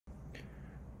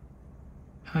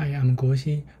Hi, I'm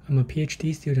Guoxi. I'm a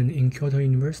PhD student in Kyoto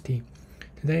University.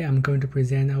 Today I'm going to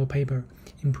present our paper,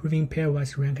 Improving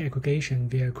Pairwise Rank Aggregation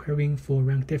via Querying for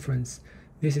Rank Difference.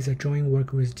 This is a joint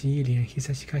work with Ji Ili and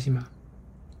Hisashi Kashima.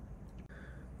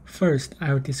 First,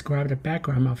 I will describe the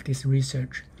background of this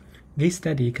research. This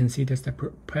study considers the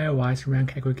pairwise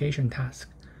rank aggregation task.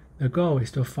 The goal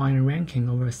is to find a ranking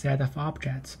over a set of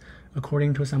objects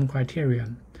according to some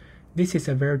criteria. This is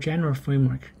a very general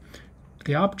framework.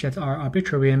 The objects are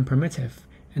arbitrary and primitive,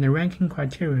 and the ranking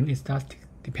criterion is thus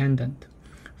dependent.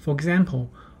 For example,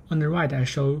 on the right I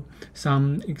show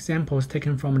some examples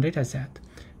taken from a dataset.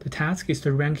 The task is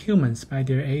to rank humans by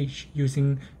their age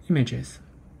using images.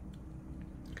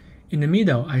 In the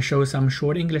middle, I show some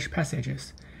short English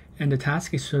passages, and the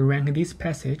task is to rank this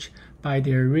passage by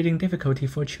their reading difficulty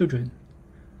for children.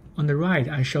 On the right,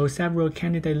 I show several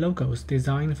candidate logos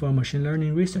designed for a machine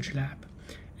learning research lab,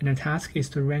 and the task is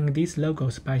to rank these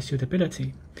logos by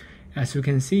suitability. As you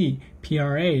can see,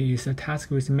 PRA is a task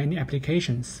with many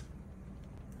applications.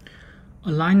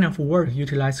 A line of work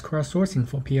utilizes crowdsourcing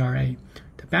for PRA.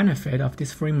 The benefit of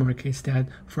this framework is that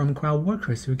from crowd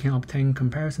workers you can obtain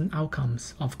comparison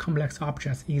outcomes of complex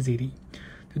objects easily.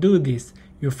 To do this,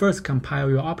 you first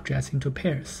compile your objects into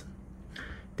pairs.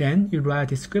 Then you write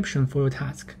a description for your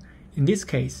task. In this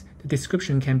case, the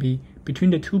description can be between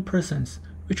the two persons,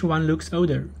 which one looks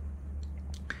older.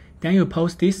 Then you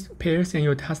post these pairs and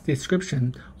your task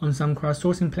description on some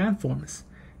crowdsourcing platforms,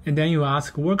 and then you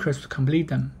ask workers to complete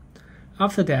them.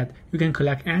 After that, you can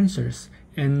collect answers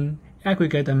and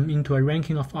aggregate them into a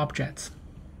ranking of objects.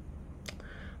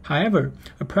 However,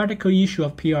 a practical issue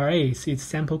of PRA is its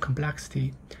sample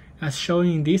complexity. As shown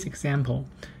in this example,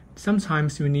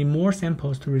 sometimes you need more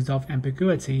samples to resolve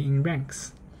ambiguity in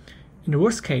ranks. In the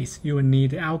worst case, you will need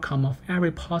the outcome of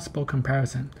every possible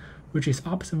comparison, which is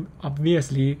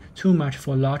obviously too much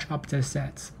for large object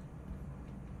sets.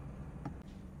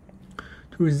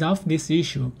 To resolve this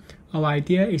issue, our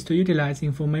idea is to utilize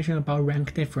information about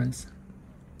rank difference.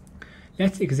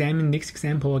 Let's examine this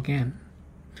example again.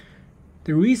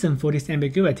 The reason for this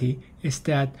ambiguity is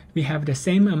that we have the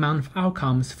same amount of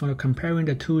outcomes for comparing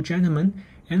the two gentlemen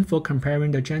and for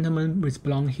comparing the gentleman with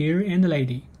blonde hair and the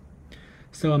lady.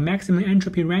 So a maximum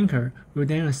entropy ranker will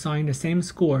then assign the same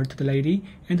score to the lady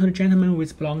and to the gentleman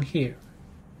with blonde hair.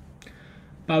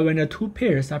 But when the two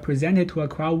pairs are presented to a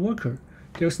crowd worker,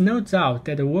 there is no doubt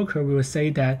that the worker will say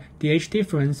that the age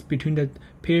difference between the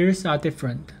pairs are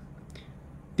different.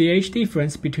 The age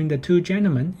difference between the two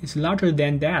gentlemen is larger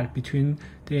than that between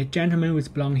the gentleman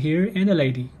with blonde hair and the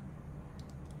lady.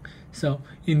 So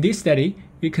in this study,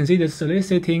 we consider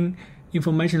soliciting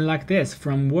information like this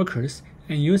from workers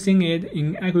and using it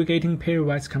in aggregating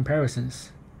pairwise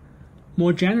comparisons.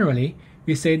 More generally,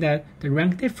 we say that the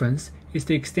rank difference is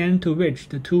the extent to which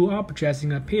the two objects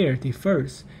in a pair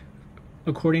differs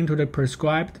according to the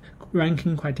prescribed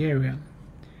ranking criteria.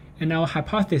 And our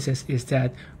hypothesis is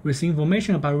that with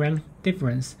information about rank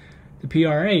difference, the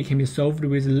PRA can be solved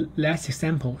with less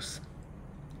samples.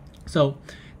 So,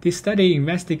 this study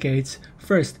investigates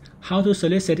first how to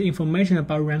solicit information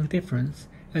about rank difference,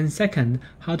 and second,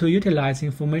 how to utilize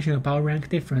information about rank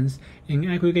difference in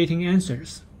aggregating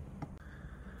answers.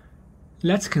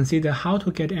 Let's consider how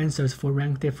to get answers for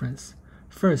rank difference.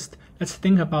 First, let's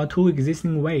think about two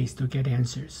existing ways to get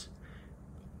answers.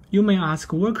 You may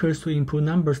ask workers to input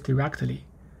numbers directly.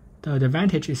 The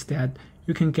advantage is that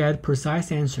you can get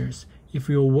precise answers if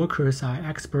your workers are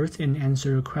experts and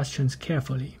answer questions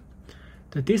carefully.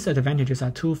 The disadvantages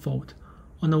are twofold.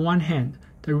 On the one hand,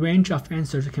 the range of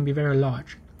answers can be very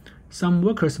large. Some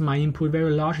workers might input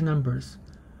very large numbers,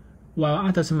 while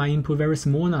others might input very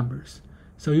small numbers.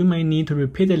 So you may need to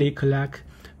repeatedly collect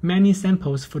many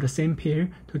samples for the same pair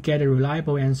to get a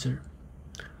reliable answer.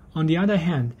 On the other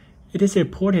hand, it is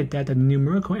reported that the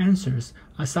numerical answers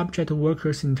are subject to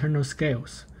workers' internal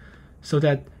scales,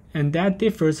 and that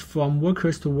differs from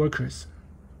workers to workers.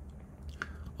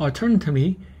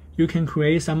 Alternatively, you can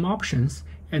create some options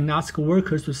and ask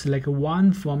workers to select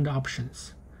one from the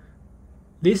options.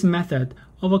 This method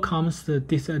overcomes the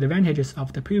disadvantages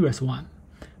of the previous one,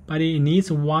 but it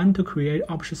needs one to create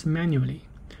options manually,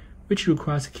 which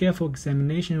requires careful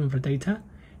examination of the data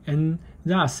and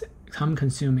thus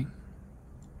time-consuming.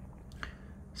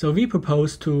 So we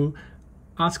propose to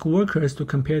ask workers to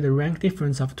compare the rank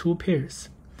difference of two pairs,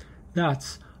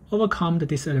 thus overcome the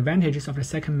disadvantages of the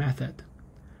second method.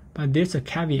 But there's a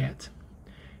caveat.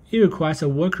 It requires a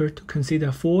worker to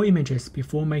consider 4 images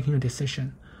before making a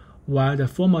decision, while the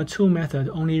former 2 method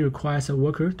only requires a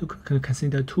worker to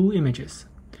consider 2 images.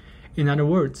 In other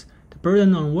words, the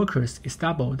burden on workers is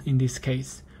doubled in this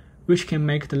case, which can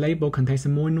make the label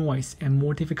contain more noise and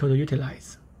more difficult to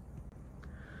utilize.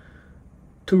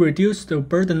 To reduce the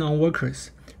burden on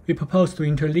workers, we propose to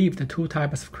interleave the two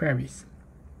types of queries.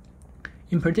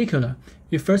 In particular,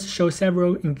 we first show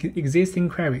several existing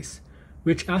queries,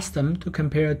 which ask them to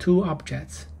compare two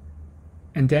objects,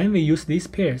 and then we use these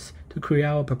pairs to create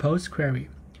our proposed query.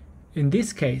 In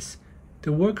this case,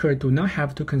 the worker do not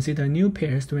have to consider new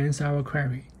pairs to answer our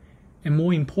query, and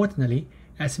more importantly,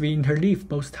 as we interleave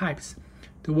both types,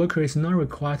 the worker is not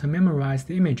required to memorize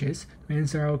the images to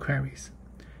answer our queries.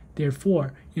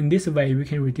 Therefore, in this way, we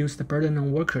can reduce the burden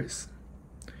on workers.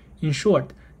 In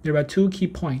short, there are two key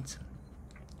points.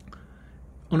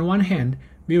 On one hand,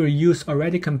 we will use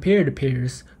already compared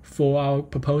pairs for our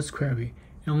proposed query,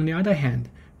 and on the other hand,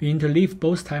 we interleave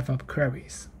both types of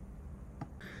queries.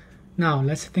 Now,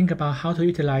 let's think about how to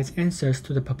utilize answers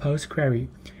to the proposed query,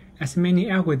 as many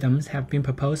algorithms have been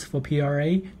proposed for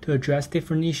PRA to address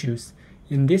different issues.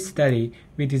 In this study,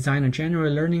 we designed a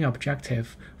general learning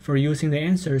objective for using the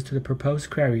answers to the proposed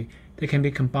query that can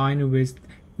be combined with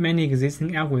many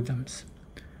existing algorithms.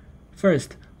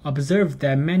 First, observe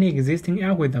that many existing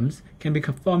algorithms can be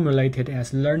formulated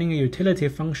as learning a utility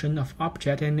function of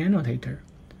object and annotator.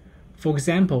 For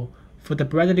example, for the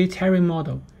Bradley-Terry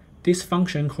model, this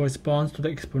function corresponds to the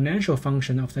exponential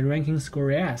function of the ranking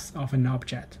score S of an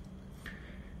object.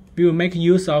 We will make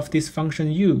use of this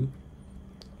function U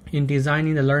in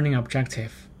designing the learning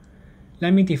objective.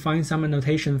 Let me define some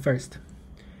annotation first.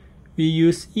 We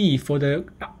use E for the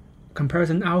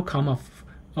comparison outcome of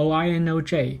OI and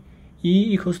OJ.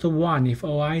 E equals to 1 if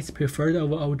OI is preferred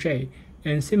over OJ,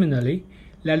 and similarly,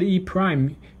 let E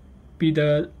prime be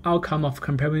the outcome of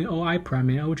comparing OI prime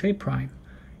and OJ prime.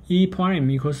 E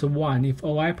prime equals to 1 if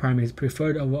OI prime is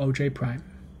preferred over OJ prime.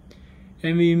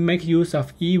 And we make use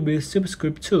of E with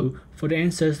superscript 2 for the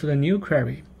answers to the new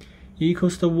query. E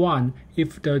equals to 1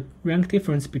 if the rank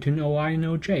difference between OI and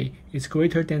OJ is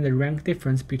greater than the rank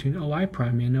difference between OI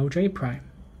prime and OJ prime.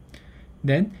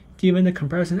 Then, given the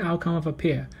comparison outcome of a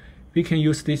pair, we can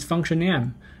use this function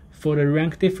M for the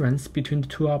rank difference between the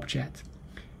two objects.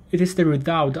 It is the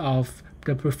result of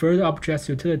the preferred object's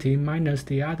utility minus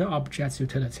the other object's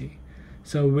utility.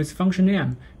 So with function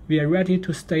M, we are ready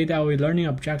to state our learning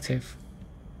objective.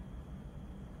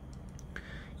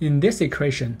 In this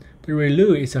equation, the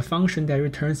ReLU is a function that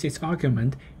returns its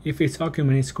argument if its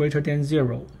argument is greater than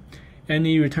 0, and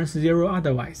it returns 0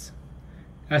 otherwise.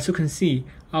 As you can see,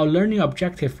 our learning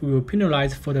objective will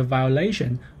penalize for the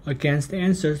violation against the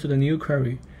answers to the new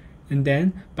query, and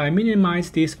then, by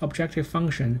minimizing this objective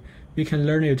function, we can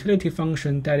learn a utility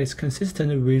function that is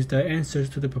consistent with the answers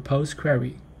to the proposed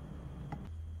query.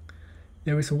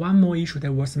 There is one more issue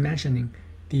that was mentioning,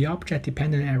 the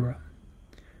object-dependent error.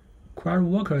 Query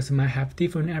workers might have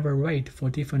different error rate for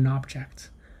different objects.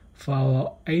 For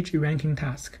our age ranking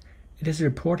task, it is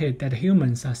reported that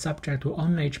humans are subject to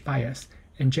on-age bias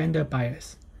and gender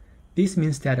bias. This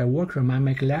means that a worker might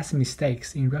make less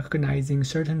mistakes in recognizing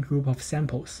certain group of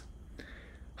samples.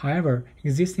 However,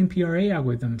 existing PRA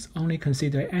algorithms only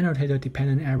consider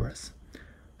annotator-dependent errors.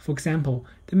 For example,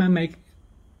 they might make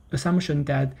assumption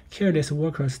that careless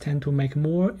workers tend to make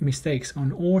more mistakes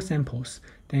on all samples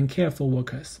than careful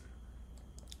workers.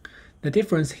 The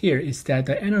difference here is that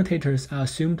the annotators are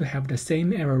assumed to have the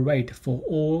same error rate for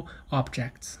all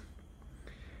objects.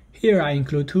 Here I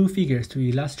include two figures to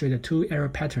illustrate the two error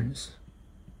patterns.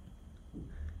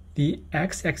 The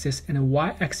x-axis and the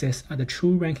y-axis are the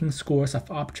true ranking scores of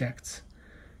objects.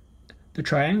 The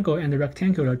triangle and the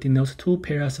rectangular denote two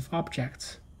pairs of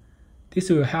objects. This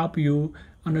will help you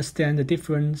understand the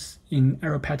difference in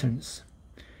error patterns.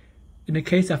 In the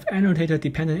case of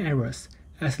annotator-dependent errors,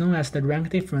 as long as the rank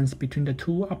difference between the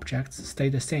two objects stay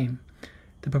the same,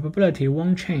 the probability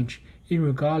won't change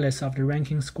regardless of the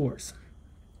ranking scores.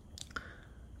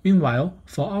 Meanwhile,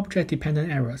 for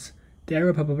object-dependent errors, the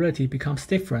error probability becomes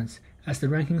different as the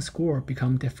ranking score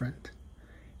becomes different,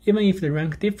 even if the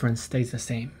rank difference stays the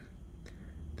same.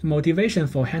 The motivation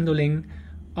for handling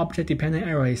object-dependent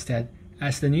error is that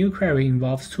as the new query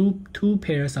involves two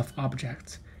pairs of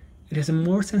objects, it is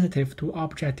more sensitive to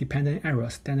object-dependent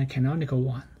errors than a canonical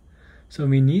one. So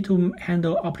we need to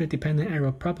handle object-dependent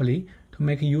error properly to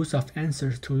make use of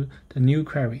answers to the new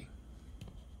query.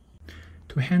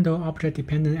 To handle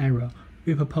object-dependent error,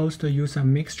 we propose to use a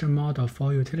mixture model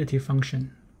for utility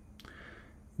function.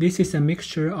 This is a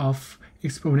mixture of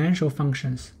exponential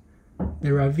functions.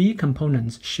 There are V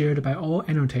components shared by all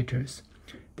annotators.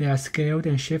 They are scaled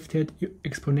and shifted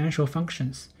exponential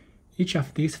functions. Each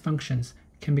of these functions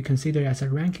can be considered as a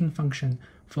ranking function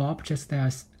for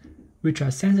objects which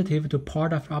are sensitive to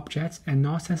part of objects and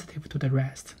not sensitive to the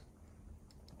rest.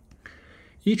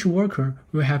 Each worker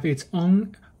will have its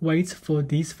own weights for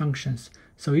these functions,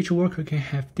 so each worker can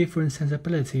have different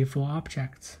sensibility for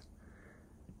objects.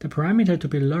 The parameters to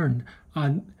be learned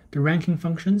are the ranking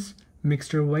functions,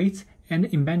 mixture weights,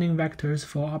 and embedding vectors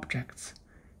for objects.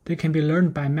 They can be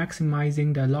learned by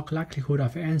maximizing the log likelihood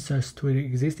of answers to the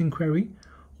existing query,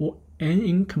 and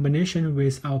in combination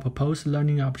with our proposed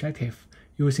learning objective,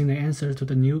 using the answers to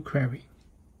the new query.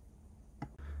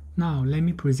 Now, let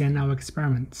me present our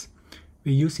experiments.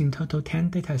 We use in total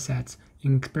 10 datasets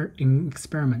in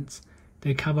experiments.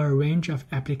 They cover a range of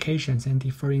applications and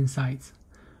differ in size.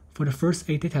 For the first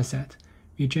 8 datasets,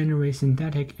 we generate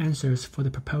synthetic answers for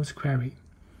the proposed query.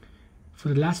 For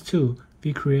the last 2,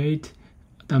 we create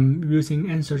them using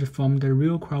answers from the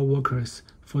real crowd workers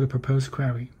for the proposed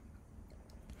query.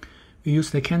 We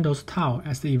use the candle's tau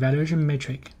as the evaluation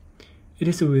metric. It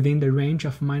is within the range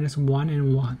of -1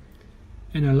 and 1,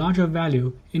 and a larger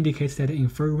value indicates that the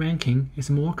inferred ranking is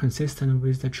more consistent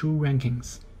with the true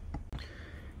rankings.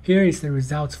 Here is the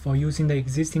results for using the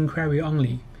existing query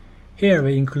only. Here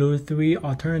we include 3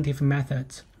 alternative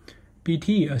methods.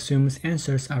 BT assumes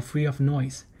answers are free of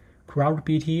noise. Crowd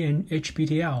BT and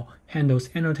HBTL handles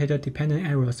annotated dependent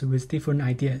errors with different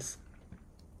ideas.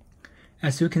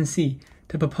 As you can see,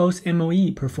 the proposed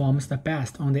MOE performs the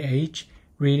best on the age,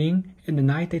 reading, and the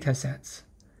night datasets.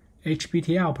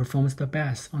 HBTL performs the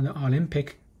best on the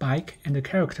Olympic, bike, and the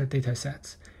character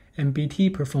datasets, and BT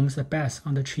performs the best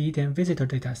on the cheat and visitor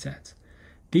datasets.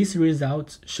 These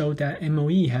results show that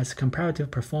MOE has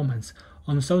comparative performance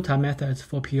on SOTA methods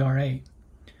for PRA.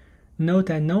 Note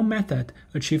that no method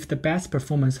achieved the best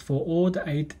performance for all the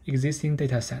 8 existing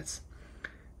datasets.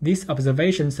 This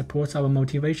observation supports our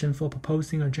motivation for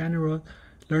proposing a general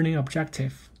learning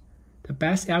objective. The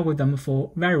best algorithm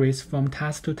varies from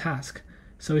task to task,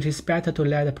 so it is better to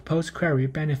let the proposed query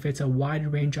benefit a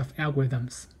wide range of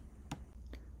algorithms.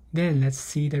 Then let's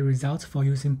see the results for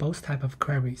using both types of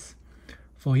queries.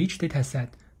 For each dataset,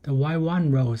 the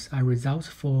Y1 rows are results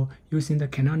for using the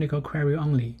canonical query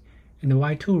only, and the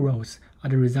Y2 rows are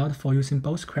the result for using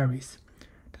both queries.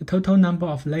 The total number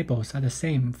of labels are the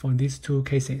same for these 2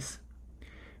 cases.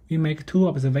 We make 2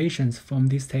 observations from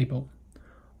this table.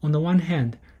 On the one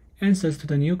hand, answers to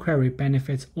the new query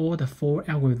benefits all the 4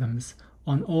 algorithms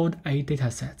on all 8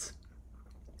 datasets.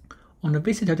 On the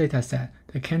visitor dataset,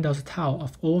 the candle's tau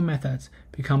of all methods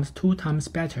becomes 2 times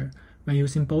better when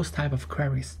using both types of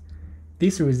queries.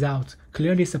 These results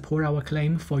clearly support our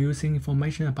claim for using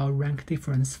information about rank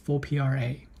difference for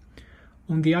PRA.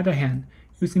 On the other hand,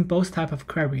 using both types of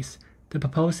queries, the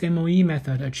proposed MOE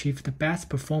method achieved the best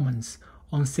performance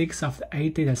on 6 of the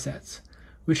 8 datasets,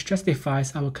 which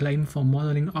justifies our claim for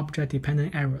modeling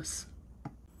object-dependent errors.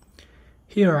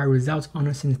 Here are results on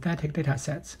the synthetic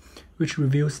datasets, which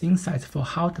reveals insights for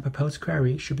how the proposed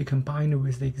query should be combined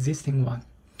with the existing one.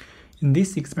 In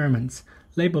these experiments,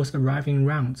 labels arrive in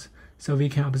rounds, so we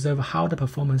can observe how the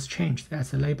performance changed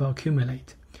as the labels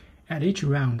accumulate. At each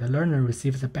round, the learner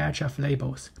receives a batch of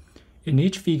labels. In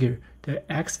each figure, the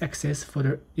x-axis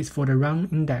is for the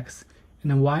round index,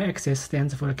 and the y-axis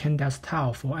stands for the candle's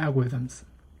tau for algorithms.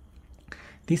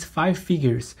 These 5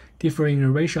 figures differ in the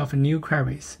ratio of new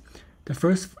queries. The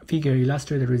first figure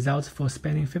illustrates the results for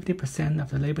spending 50% of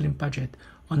the labeling budget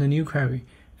on the new query,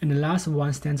 and the last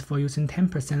one stands for using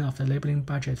 10% of the labeling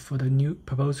budget for the new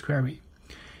proposed query.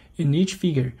 In each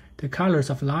figure, the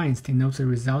colors of lines denote the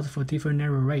results for different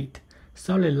error rate.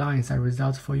 Solid lines are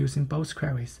results for using both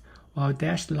queries, while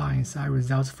dashed lines are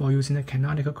results for using the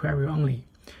canonical query only.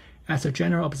 As a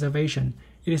general observation,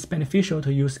 it is beneficial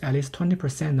to use at least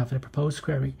 20% of the proposed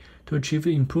query to achieve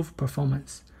improved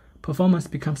performance. Performance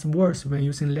becomes worse when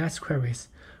using less queries,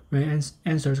 when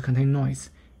answers contain noise.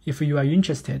 If you are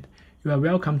interested, you are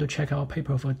welcome to check our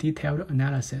paper for detailed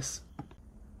analysis.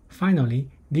 Finally,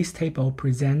 this table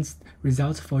presents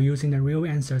results for using the real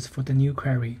answers for the new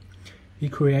query. We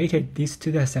created these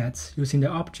datasets using the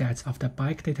objects of the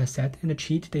bike dataset and the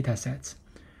cheat datasets.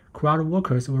 Crowd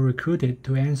workers were recruited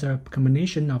to answer a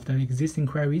combination of the existing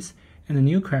queries and the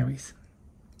new queries.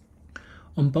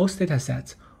 On both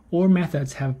datasets, all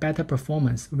methods have better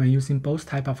performance when using both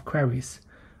types of queries,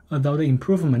 although the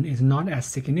improvement is not as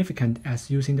significant as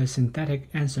using the synthetic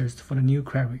answers for the new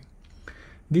query.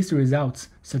 These results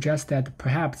suggest that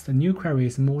perhaps the new query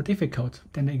is more difficult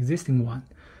than the existing one,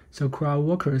 so crowd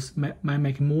workers might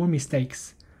make more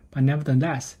mistakes, but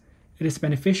nevertheless, it is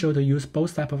beneficial to use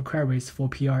both types of queries for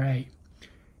PRA.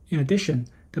 In addition,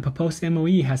 the proposed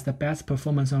MOE has the best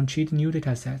performance on cheat new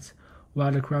datasets,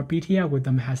 while the crowd BT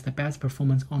algorithm has the best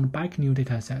performance on the bike new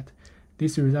dataset.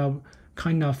 This result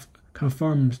kind of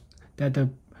confirms that the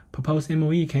proposed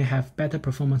MOE can have better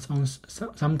performance on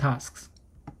some tasks.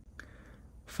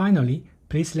 Finally,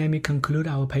 please let me conclude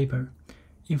our paper.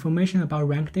 Information about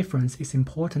rank difference is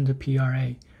important to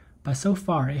PRA, but so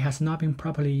far it has not been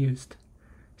properly used.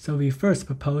 So we first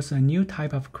propose a new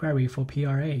type of query for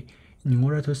PRA in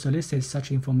order to solicit such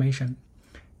information.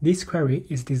 This query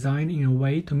is designed in a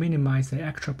way to minimize the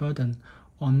extra burden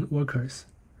on workers.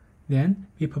 Then,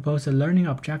 we propose a learning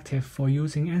objective for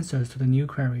using answers to the new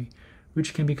query,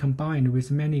 which can be combined with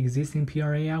many existing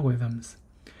PRA algorithms.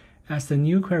 As the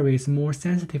new query is more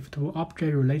sensitive to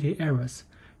object-related errors,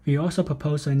 we also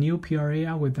propose a new PRA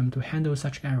algorithm to handle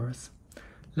such errors.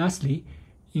 Lastly,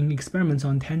 in experiments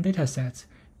on 10 datasets,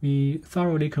 we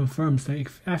thoroughly confirm the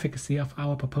efficacy of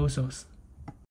our proposals.